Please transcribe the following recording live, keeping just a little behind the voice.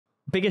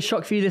Biggest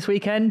shock for you this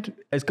weekend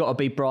has got to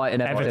be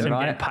Brighton. Everton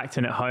right? getting packed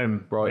in at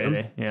home. Brighton.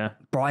 Really, yeah.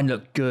 Brighton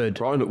looked good.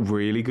 Brighton looked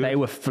really good. They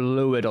were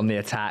fluid on the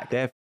attack.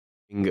 Their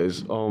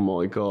fingers, oh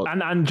my God.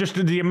 And just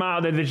the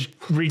amount that they just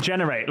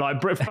regenerate.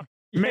 Like,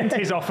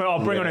 Minty's offer,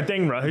 I'll bring on a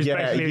Dingra, who's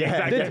basically the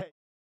exact...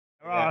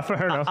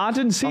 fair enough. I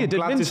didn't see it. Did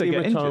glad to see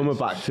Minter get Matoma injured?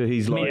 back to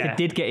his like. He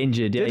did get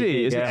injured. Did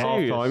he? Is it half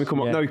serious? time.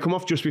 He come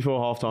off just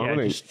before half time.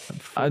 I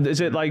think.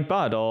 Is it like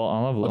bad or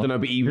I'll have a look. I don't know,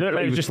 but he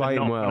was just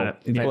playing well.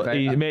 But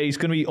he's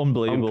going to be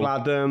unbelievable.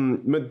 I'm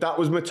glad that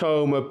was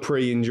Matoma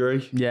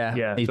pre-injury.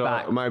 Yeah, he's So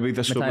back. maybe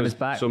the Matoma's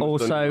back.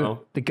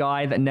 Also, the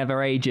guy that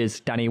never ages,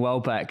 Danny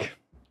Welbeck.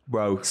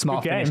 Bro,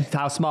 Smart Good game. finish.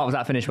 How smart was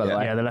that finish, by the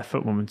way? Yeah, the left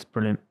foot one's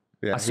brilliant.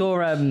 Yeah, I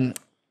saw.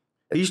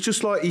 He's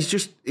just.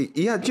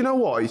 Yeah, do you know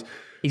what?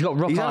 He's got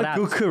rock He's hard had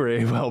a good abs.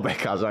 career, Welbeck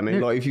has, hasn't he?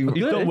 Like if you,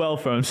 He's done well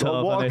for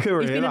himself. what a hasn't he?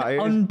 career He's been that an is.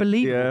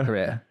 unbelievable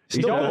career.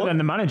 He's older than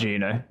the manager, you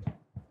know.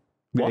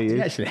 What?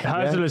 He actually.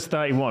 Ozil is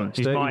 31.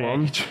 He's my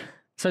 31. age.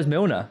 So's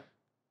Milner.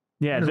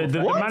 Yeah, the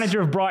manager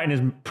of Brighton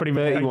is pretty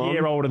much 31. a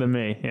year older than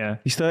me. Yeah,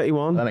 He's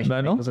 31. That makes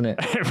sense, doesn't it?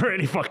 it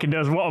really fucking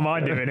does. What am I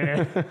doing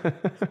here?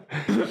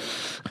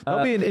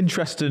 That'll be an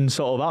interesting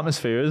sort of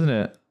atmosphere, isn't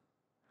it?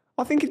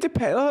 I think it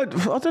depends.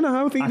 I don't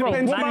know. I think it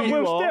depends What who about you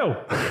Will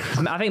are.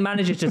 Still? I think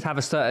managers just have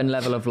a certain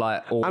level of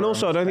like. And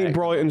also, I don't think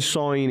Brighton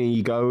sign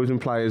egos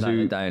and players No, who.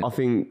 they don't. I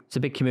think. It's a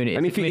big community.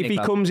 And It's if a he community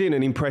club. comes in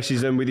and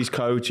impresses them with his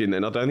coaching,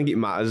 then I don't think it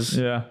matters.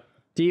 Yeah.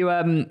 Do you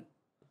what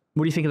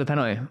do you think of the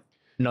penalty?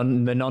 The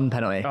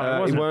non-penalty. It He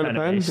wasn't weren't a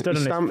pen. He stood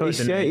on his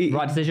foot, didn't he?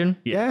 Right decision.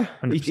 Yeah,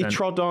 he 100%.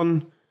 trod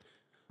on.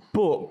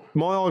 But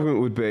my argument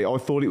would be, I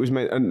thought it was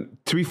meant. And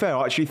to be fair,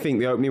 I actually think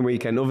the opening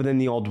weekend, other than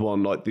the odd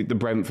one, like the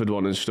Brentford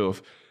one and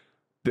stuff,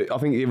 I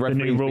think the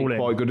referee's been ruling.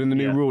 quite good, and the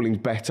new ruling's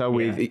better.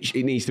 With Yeah.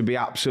 it needs to be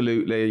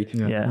absolutely.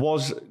 Yeah.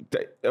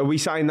 Are we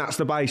saying that's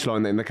the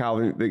baseline then?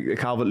 The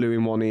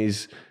Calvert-Lewin one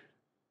is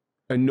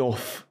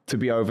enough to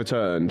be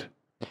overturned.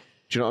 Do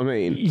you know what I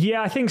mean?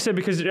 Yeah, I think so,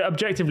 because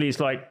objectively, it's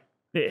like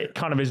it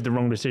kind of is the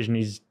wrong decision.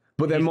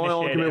 But then he's my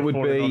initiated argument it would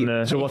for it be, on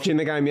the- so watching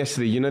the game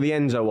yesterday, you know the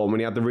Enzo one when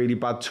he had the really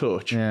bad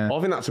touch? Yeah. I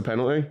think that's a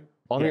penalty.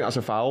 I think that's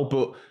a foul,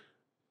 but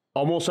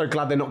I'm also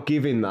glad they're not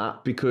giving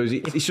that because he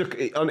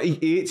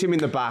hits him in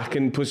the back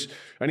and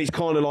it's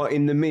kind of like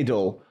in the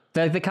middle.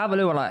 The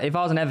Calvert-Lewin one, like, if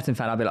I was an Everton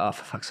fan, I'd be like, oh,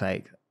 for fuck's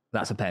sake,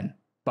 that's a pen.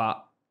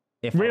 But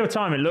if Real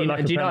time, it looked like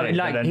a do you know, penalty,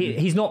 like but then-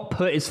 he's not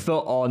put his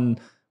foot on.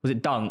 Was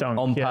it dunk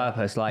on yeah.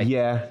 purpose? Like,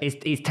 Yeah.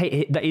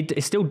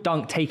 it's still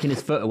dunk taking his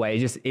foot away.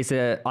 It's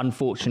a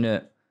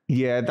unfortunate.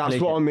 Yeah, that's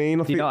collision. what I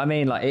mean. Do you know what I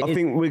mean? Like, I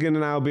think we're going to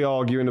now be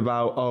arguing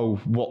about,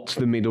 what's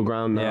the middle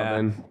ground now Yeah.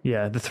 then?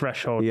 Yeah, the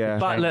threshold. Yeah.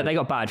 But look, they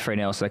got bad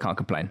 3-0, so they can't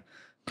complain.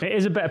 It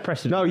is a better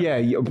precedent. No, yeah.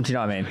 Do you know what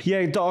I mean? Yeah,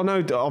 I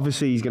know,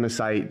 obviously he's going to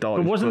say it dies.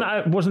 But wasn't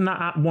that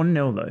at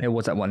 1-0 though? It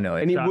was at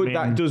 1-0. And I mean,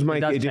 that does make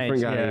it does it a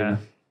different change, game. yeah.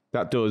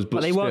 That does,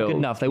 but they still, weren't good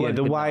enough. They weren't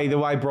the good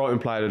way Brighton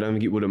played, I don't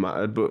think it would have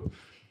mattered. But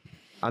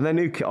and their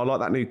new kit, I like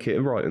that new kit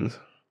of Brighton's.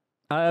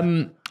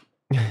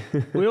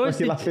 We always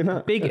you laughing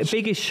at?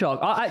 biggest shock.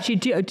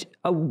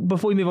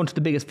 Before we move on to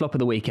the biggest flop of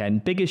the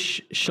weekend,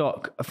 biggest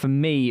shock for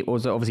me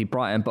was obviously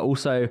Brighton, but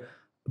also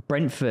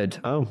Brentford.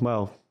 Oh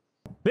well.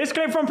 This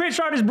clip from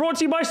Pitchside is brought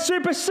to you by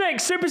Super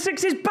 6. Super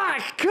 6 is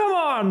back! Come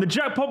on! The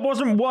jackpot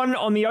wasn't won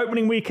on the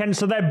opening weekend,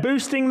 so they're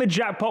boosting the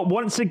jackpot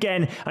once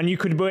again, and you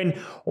could win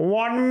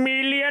 £1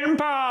 million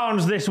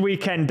this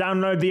weekend.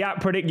 Download the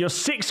app, predict your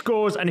 6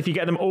 scores, and if you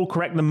get them all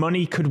correct, the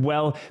money could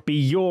well be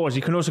yours.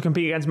 You can also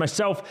compete against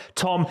myself,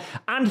 Tom,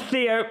 and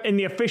Theo in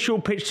the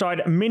official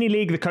Pitchside mini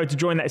league. The code to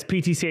join that is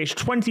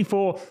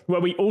PTCH24,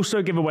 where we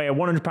also give away a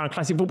 £100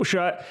 classic football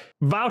shirt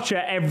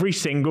voucher every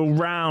single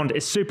round.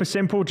 It's super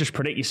simple. Just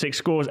predict your 6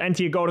 scores,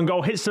 enter your golden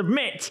goal, hit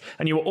submit,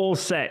 and you're all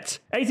set.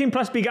 18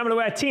 plus, be gamble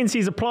aware,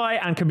 T&Cs apply,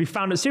 and can be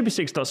found at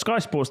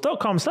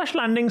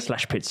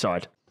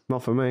super6.skysports.com/landing/pitchside.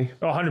 Not for me.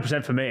 Oh,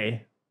 100% for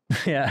me.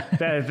 Yeah,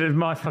 They're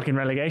my fucking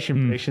relegation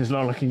prediction's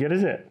not looking good,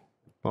 is it?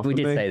 Not we for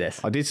did me. say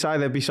this. I did say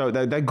they'd be so.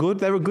 They're good.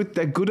 They're good.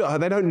 They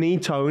don't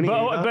need Tony.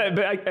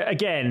 But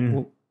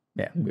again,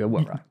 Yeah, we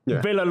were right.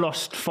 Yeah. Villa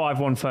lost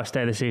 5-1 first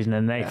day of the season,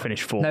 and they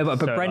finished 4th. No, but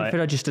So, Brentford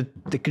are just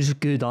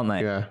good, aren't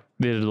they? Yeah.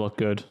 They did look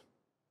good.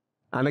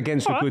 And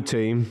against a good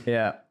team.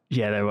 Yeah.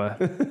 Yeah, they were.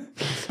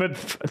 But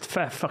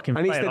fair fucking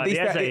And it's play.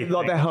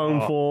 their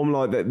home form.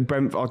 Like that.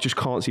 Brentford. I just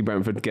can't see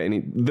Brentford getting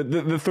it.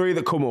 The 3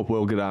 that come up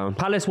will go down.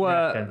 Palace were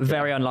Yeah.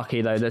 very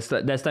unlucky though. Let's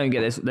don't get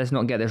this. Let's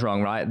not get this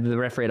wrong, right? The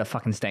referee had a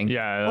fucking stink.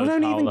 Yeah, I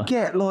don't even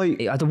get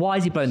like. Why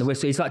is he blowing the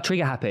whistle? He's like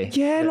trigger happy.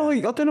 Yeah,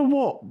 like I don't know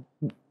what.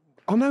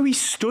 I know he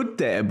stood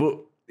there, but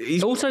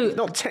he's Also-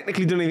 not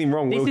technically done anything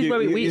wrong. This is where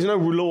There's no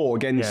law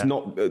against Yeah.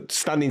 not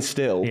standing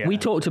still. Yeah. We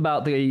talked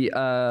about the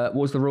what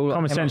was the rule?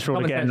 Common sense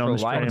rule again on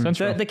the right?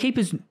 stadium. The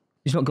keeper's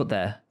he's not got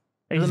there.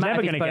 He's Doesn't matter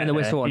never if going to blowing get the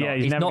whistle there. or not. Yeah,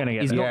 he's never going to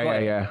get he's there. not got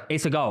it. Yeah.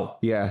 It's a goal.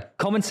 Yeah.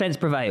 Common sense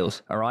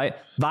prevails. All right,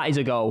 that is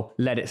a goal.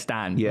 Let it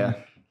stand. Yeah.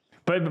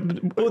 But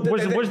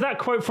was that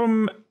quote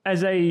from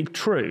Eze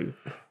true?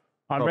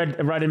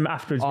 I read him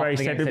afterwards where he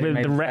After said the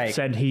game, the rep mistake.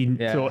 said he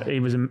thought he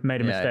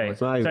made a Yeah,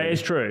 mistake. Maybe. So it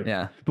is true.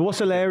 Yeah. But what's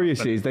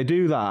hilarious is they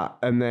do that,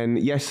 and then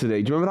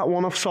yesterday, do you remember that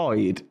one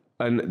offside?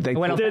 And they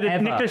went put- off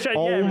forever. Nicholas,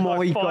 Oh it was my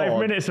like 5 God.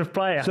 minutes of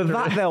play. so after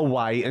that they'll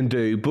wait and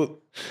do, but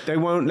they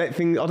won't let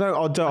things. I don't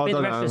I think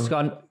the ref's know. just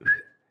gone,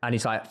 and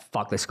he's like,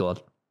 fuck, they scored.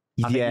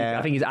 I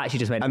Yeah. think he's actually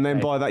just made. And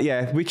then by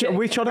that, which I the don't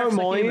refs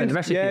are human, mind. the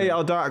refs are Yeah,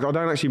 human. I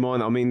don't actually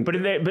mind that. I mean, but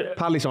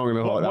Palace aren't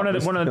going to like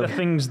that. one of the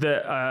things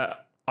that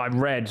I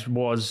read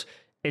was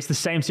it's the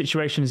same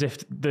situation as if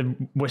the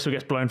whistle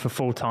gets blown for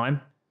full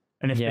time,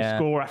 and if they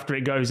score after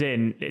it goes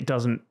in, it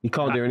doesn't. You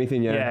can't do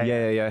anything.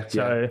 Yeah.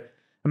 So.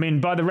 I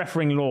mean, by the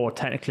refereeing law,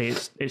 technically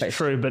it's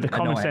true, but the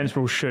common annoying. sense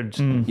rule should.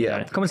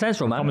 Yeah. Common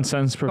sense rule, man. Common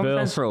sense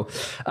prevails. Common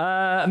sense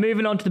rule.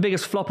 Moving on to the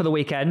biggest flop of the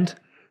weekend.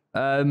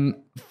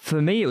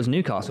 For me, it was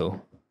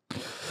Newcastle.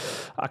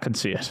 I can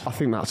see it. I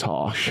think that's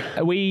harsh.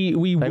 We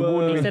He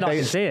were... said I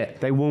can see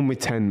it. They won with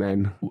 10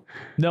 men.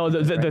 No,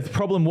 the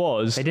problem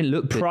was... They didn't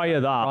look good. prior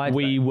that, Right,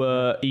 we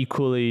were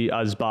equally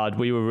as bad.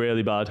 We were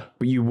really bad.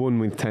 But you won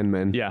with 10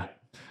 men. Yeah.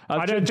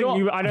 I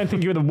don't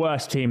think you were the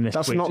worst team this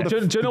That's week. not the-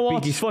 Do you know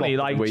what's biggest funny? flop of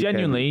Like, the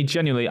weekend.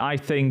 genuinely, I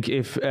think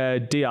if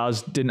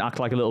Diaz didn't act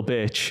like a little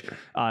bitch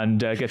and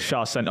get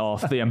Shah sent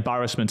off, the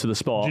embarrassment to the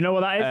sport. Do you know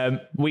what that is?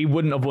 We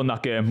wouldn't have won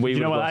that game. Do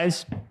you know what that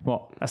is?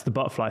 What? That's the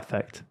butterfly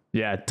effect.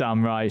 Yeah,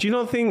 damn right. Do you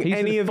not think He's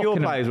any a of your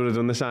fucking- players would have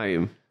done the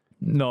same?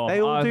 No, They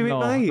all do it, no.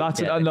 mate.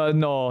 That's, Yeah. no.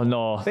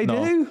 They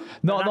no. do?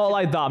 Not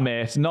like that,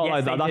 mate. Not Yes,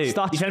 like that. they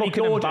That's do. You tell me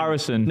fucking Gordon-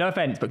 embarrassing. No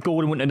offense, but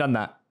Gordon wouldn't have done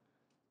that.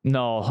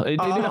 No. As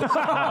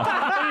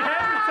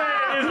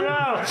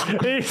well.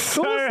 He's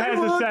so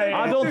hesitating.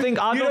 I don't think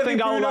our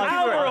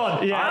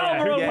lads. Almiron. Yeah,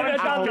 Almiron yeah. would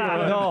have done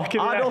that. No,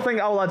 I don't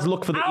think our lads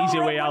look for the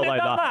easier way out wouldn't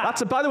like have that. done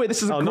that. By the way,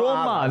 this is a not grown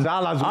our man. lads.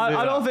 Our lads wouldn't do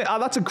I don't that.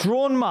 think that's a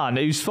grown man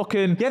who's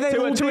fucking Yeah, they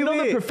all to do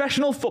another it.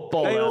 professional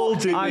footballer. They all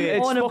do and it.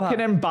 It's On about- fucking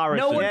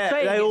embarrassing. No one's Yeah,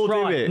 saying they it's all do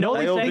right. it. No They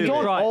one's all saying do it's it.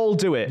 don't right. all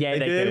do it. Yeah,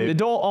 they do. do. They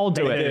don't all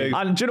do it. do.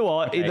 And do you know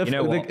what? Okay, you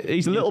know what?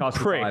 He's a little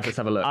Newcastle prick. five, let's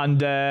have a look.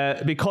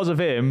 And because of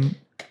him,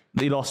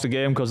 he lost the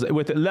game because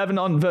with 11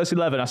 on versus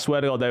 11, I swear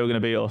to God, they were going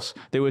to beat us.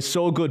 They were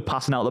so good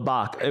passing out the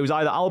back. It was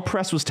either our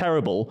press was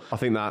terrible, I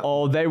think that.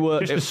 or they were.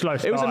 Just a slow It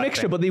was a start, I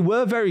mixture, think. but they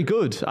were very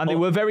good and they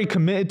were very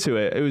committed to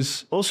it. It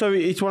was. Also,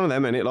 it's one of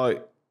them, and it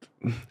like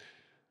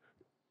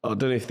I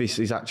don't know if this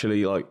is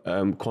actually like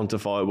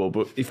quantifiable,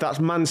 but if that's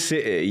Man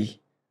City,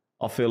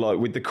 I feel like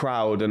with the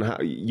crowd and how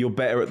you're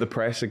better at the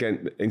press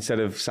again instead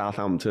of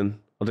Southampton.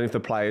 I don't know if the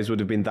players would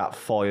have been that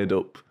fired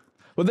up.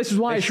 Well, this is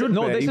why They should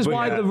no. be, This is but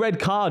why yeah. the red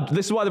card.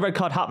 This is why the red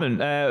card happened.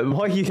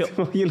 Why are you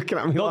looking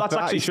at me? No, like that's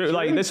that? actually It's true.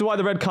 Like this is why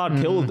the red card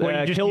killed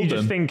Well, you killed just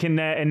them. think in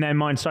their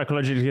mind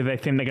psychologically they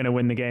think they're going to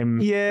win the game.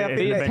 Yeah, I think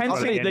The they- intensity-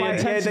 I think the they-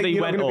 intensity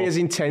you're not went going to be up. as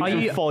intense Are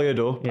and you- fired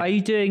up. Are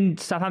you doing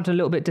Southampton a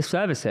little bit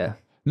disservice here?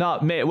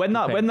 No, mate. When they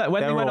They're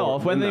went all-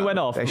 off, when they no, went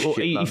off, they're shit,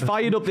 he man.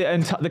 fired up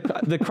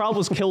the crowd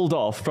was killed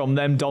off from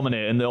them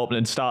dominating the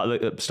opening start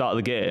of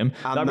the game.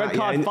 And that red that,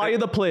 card yeah, fired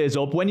the players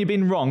up. When you've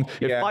been wrong,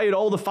 it Yeah. fired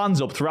all the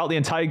fans up throughout the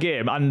entire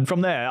game. And from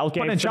there, I was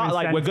putting in some chat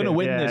like, we're going to incentive,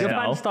 win yeah, this yeah. Your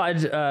now. fans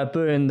started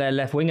booing their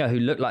left winger who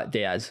looked like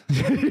Diaz.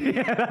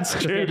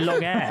 That's He had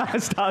long hair. I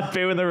started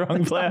booing the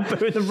wrong player.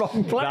 Booing the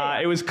wrong player. Nah,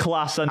 it was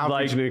class and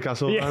Average like.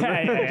 Newcastle. Yeah,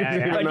 fan. yeah, yeah,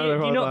 yeah. But No, do you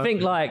they're not like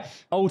think, like,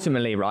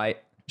 ultimately, right,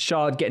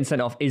 Shard getting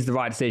sent off is the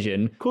right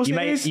decision? Of course you it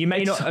may, is. You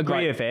may It's not agree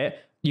right. with it.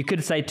 You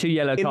could say 2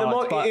 yellow In the cards.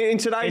 mo- but in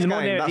today's the game,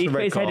 morning, that's he a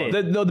red his head card.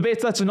 in. The bit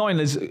that's annoying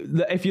is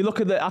that if you look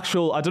at the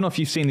actual, I don't know if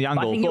you've seen the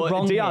angle, think you're but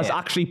wrong Diaz here.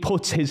 actually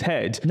puts his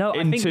head No, I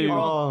think into. you're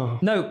wrong.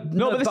 No,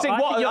 but this thing- I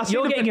what- think I see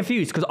you're the getting bit-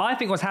 confused because I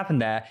think what's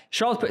happened there,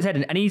 Charles put his head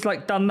in and he's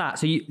like done that.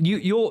 So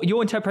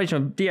your interpretation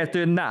of Diaz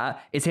doing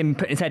that is him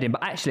putting his head in,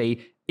 but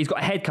actually he's got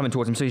a head coming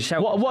towards him, so he's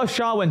shouting. What if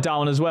Shah went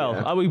down as well?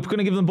 Are we going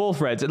to give them both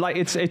reds? Like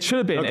it should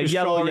have been a Because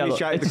yellow. Shaw really Yellow.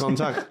 shouted the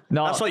contact.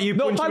 No, That's like you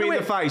no, punch by me the in way-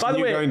 the face By and the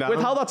you way, going down.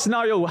 with how that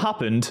scenario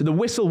happened, the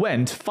whistle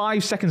went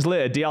 5 seconds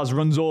later. Diaz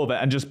runs over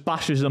and just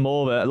bashes them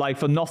over like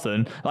for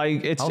nothing.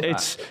 Like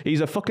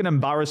he's a fucking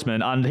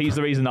embarrassment, and he's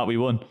the reason that we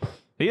won.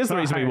 He is the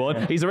reason we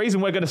won. He's the reason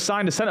we're going to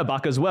sign a centre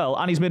back as well,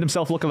 and he's made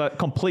himself look like a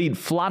complete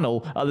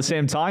flannel at the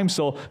same time.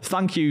 So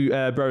thank you,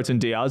 Brereton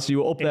Diaz.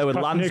 You were up there with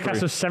Lansbury.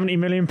 Newcastle £70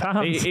 million.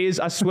 He is,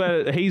 I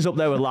swear, he's up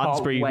there with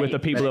Lansbury with the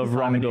people who have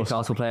wronged us.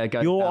 Newcastle player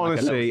goes You're down like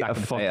honestly little a sack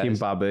of fucking potatoes.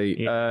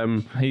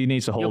 babby. He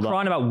needs to You're hold on.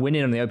 crying about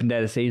winning on the open day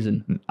of the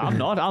season. I'm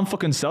not. I'm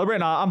fucking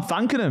celebrating. I'm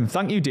thanking him.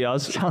 Thank you,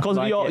 Diaz. Because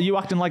like of it. you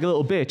acting like a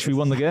little bitch, we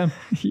won the game.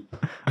 You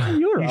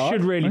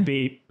should really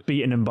be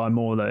beating them by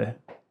more, though,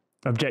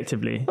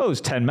 objectively. Oh, it was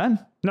 10 men.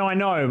 No, I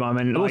know, I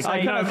mean, like, I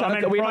I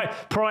kind mean,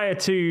 of- prior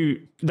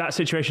to that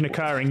situation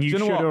occurring, you you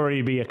know should what?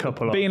 already be a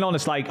couple of. Being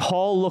honest, like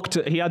Hall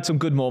he had some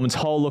good moments.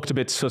 Hall looked a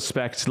bit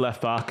suspect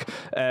left back.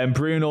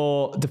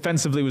 Bruno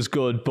defensively was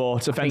good,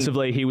 but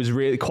offensively he was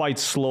really quite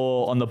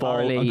slow on the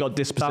ball and got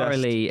dispossessed.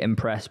 Thoroughly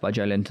impressed by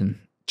Joe Linton.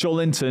 Joe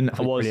Linton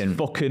was brilliant.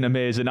 fucking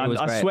amazing. And was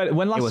I great. swear,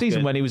 when It last was season,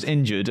 good. when he was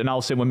injured, and I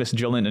was saying we're missing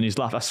Joe Linton, he's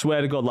laughed. I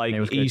swear to God, like,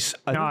 was good. he's.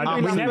 No,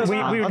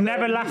 we would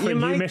never laugh at you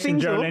make missing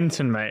things Joe up.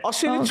 Linton, mate. I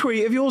seen a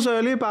tweet of yours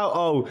earlier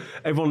about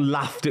everyone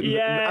laughed at me,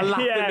 Yeah,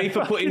 laughed yeah, at me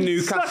for putting fucking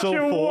Newcastle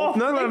such a fourth.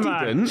 No, they waffler,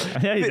 man.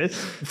 didn't. Yeah, he did.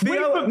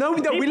 Theo, no,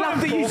 we put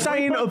laughed at him you fourth,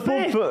 saying we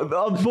put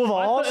above fifth.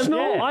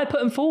 Arsenal. I put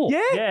them 4.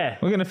 Yeah. Yeah.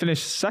 We're going to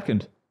finish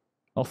second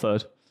or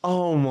third.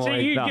 Oh my So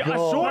I god.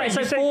 saw Right, it. so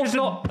You said fourth's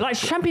not like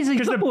Champions League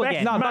because the football best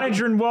again.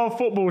 manager in world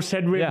football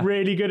said we're Yeah.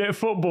 really good at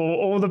football.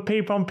 All the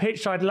people on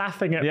pitchside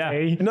laughing at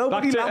me.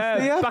 Nobody back to, laughed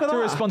at you back for to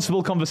that.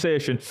 responsible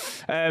conversation.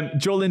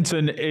 Joe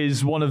Linton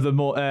is one of the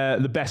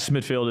best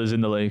midfielders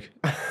in the league.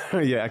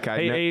 Yeah,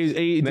 okay.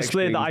 He next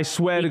displayed thing. that. I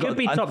swear He to could God.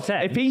 be And top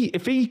 10.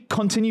 If he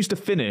continues to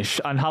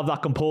finish and have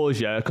that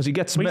composure, because he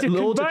gets He's a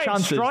loads of converted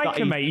chances. that striker,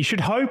 he- mate. You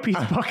should hope he's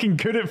fucking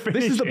good at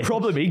finishing. This is the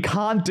problem. He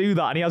can't do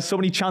that, and he has so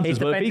many chances. His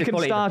But if he defensive can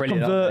qualities are start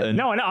brilliant, aren't converting,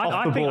 No,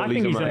 Off the ball, I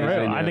think he's amazing,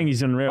 unreal. yeah. I think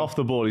he's unreal. Off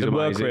the ball, he's the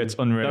work amazing. rate's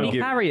unreal. Can he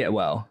carry it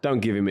well? Don't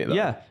give him it though.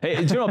 Yeah, hey,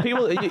 do you know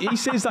people? He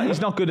says that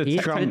he's not good at He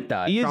is technique. good,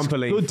 though. He is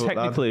Trampoline good foot, lad.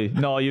 technically.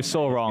 No, you're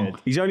so wrong.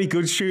 He's only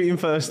good shooting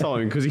first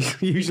time because he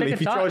usually, took if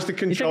he a touch. tries to He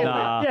control took a-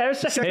 it, Nah. Yeah, it was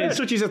second. second third.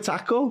 touch is a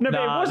tackle. No, but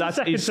it Nah, was the that's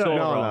second he's so third.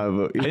 wrong.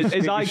 No, but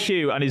His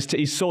IQ and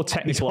he's so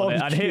technical on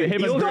it, and him He's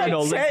and not Bruno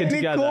linking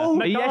together.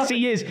 technical. Yes,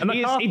 he is.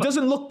 He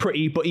doesn't look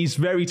pretty, but he's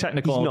very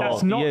technical. He's on not. it.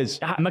 That's not. He is.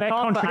 They're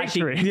MacArthur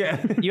contradictory. actually, Yeah.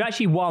 you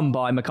actually won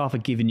by MacArthur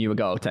giving you a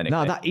goal, technically.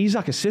 No, that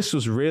Isaac assist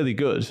was really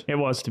good. It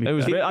was, to be It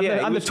was, fair. and, Yeah,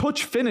 the, it and was- the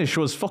touch finish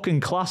was fucking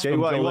class. Yeah,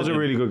 from it Joe was a Linton.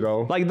 really good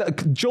goal.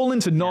 Like Joe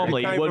Linton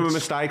normally Came from a would.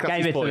 mistake. That's Gave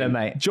his it to point. them,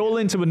 mate. Joe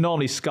Linton would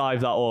normally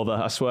skive that over.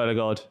 I swear to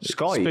God.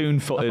 Skive?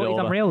 Spoon-footed I thought he's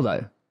over. unreal,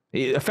 though.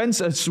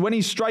 When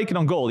he's striking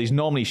on goal, he's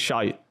normally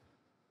shite.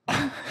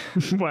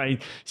 Well, he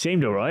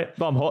seemed all right.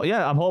 But I'm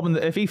hoping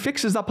that if he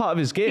fixes that part of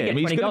his game, get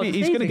he's 20 going goals to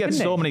this get season,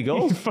 so couldn't he? many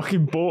goals. He's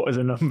fucking bought as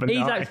a number 9.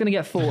 Isak's going to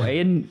get 40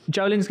 and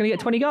Jolin's going to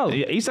get 20 goals.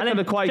 Yeah, Isak And had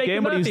then a quiet Jacob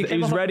game, but Murphy he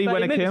came was off after ready 30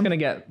 when it minutes, came. going to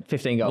get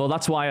 15 goals. Well,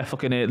 that's why I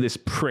fucking hate this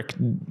prick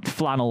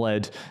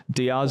flannel-head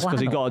Diaz, because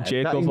he got a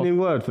Flannel-head? That's Jacob. his new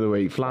word for the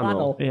week.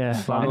 Flannel.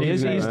 Yeah, And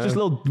he's just a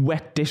little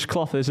wet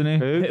dishcloth, isn't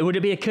he? Would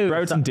it be a coup?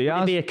 Broughton Would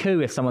Diaz? it be a coup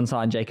if someone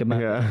signed Jacob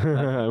Murphy?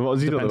 Yeah. What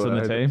was he Depends on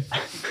the team.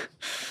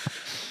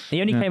 He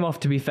only came off,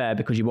 to be fair,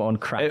 because you were on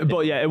crap.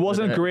 But yeah, it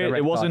wasn't The great. red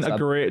It wasn't card a sub.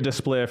 great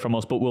display from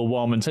us, but we'll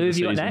warm into Who the have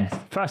you got season.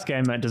 next? First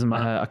game, mate, doesn't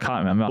matter. I can't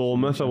remember.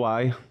 Bournemouth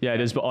away. Yeah,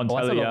 it is, but on Oh,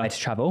 that's a telly, long yeah. way to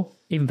travel.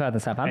 Even further than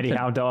Southampton. Eddie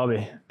Howe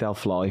Derby. They'll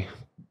fly.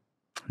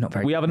 Not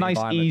very We good have a nice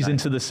environment, ease though.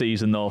 into the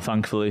season, though,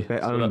 thankfully.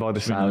 They're owned by the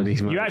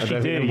Saudis, man. You I actually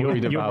don't do. think I'm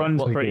worried Your about run's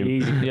fucking- pretty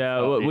easy. Yeah,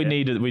 well, we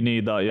need that.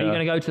 Yeah, Are you going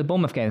to go to the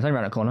Bournemouth game? It's only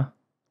around the corner.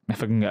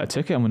 if I can get a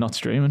ticket and we're not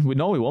streaming, we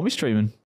know we won't be streaming.